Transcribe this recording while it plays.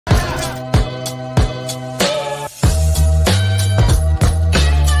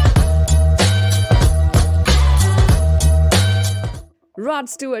Rod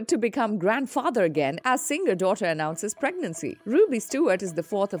Stewart to become grandfather again as singer-daughter announces pregnancy. Ruby Stewart is the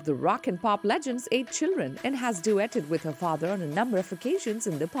fourth of the rock and pop legend's 8 children and has duetted with her father on a number of occasions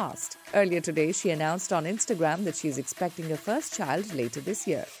in the past. Earlier today, she announced on Instagram that she is expecting her first child later this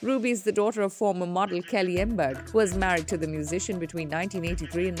year. Ruby is the daughter of former model Kelly Emberg, who was married to the musician between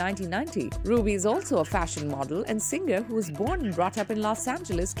 1983 and 1990. Ruby is also a fashion model and singer who was born and brought up in Los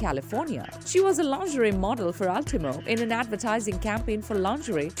Angeles, California. She was a lingerie model for Ultimo in an advertising campaign for lingerie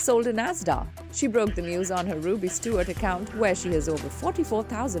sold in Asda. She broke the news on her Ruby Stewart account, where she has over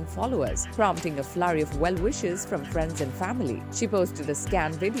 44,000 followers, prompting a flurry of well wishes from friends and family. She posted a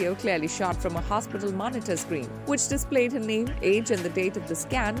scan video clearly shot from a hospital monitor screen, which displayed her name, age, and the date of the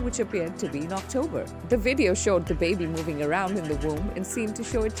scan, which appeared to be in October. The video showed the baby moving around in the womb and seemed to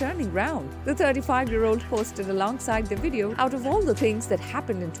show it turning round. The 35-year-old posted alongside the video, "Out of all the things that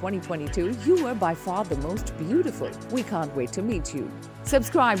happened in 2022, you were by far the most beautiful. We can't wait to meet you."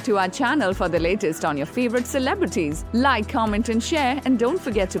 Subscribe to our channel for the latest on your favorite celebrities. Like, comment and share, and don't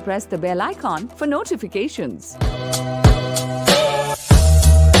forget to press the bell icon for notifications.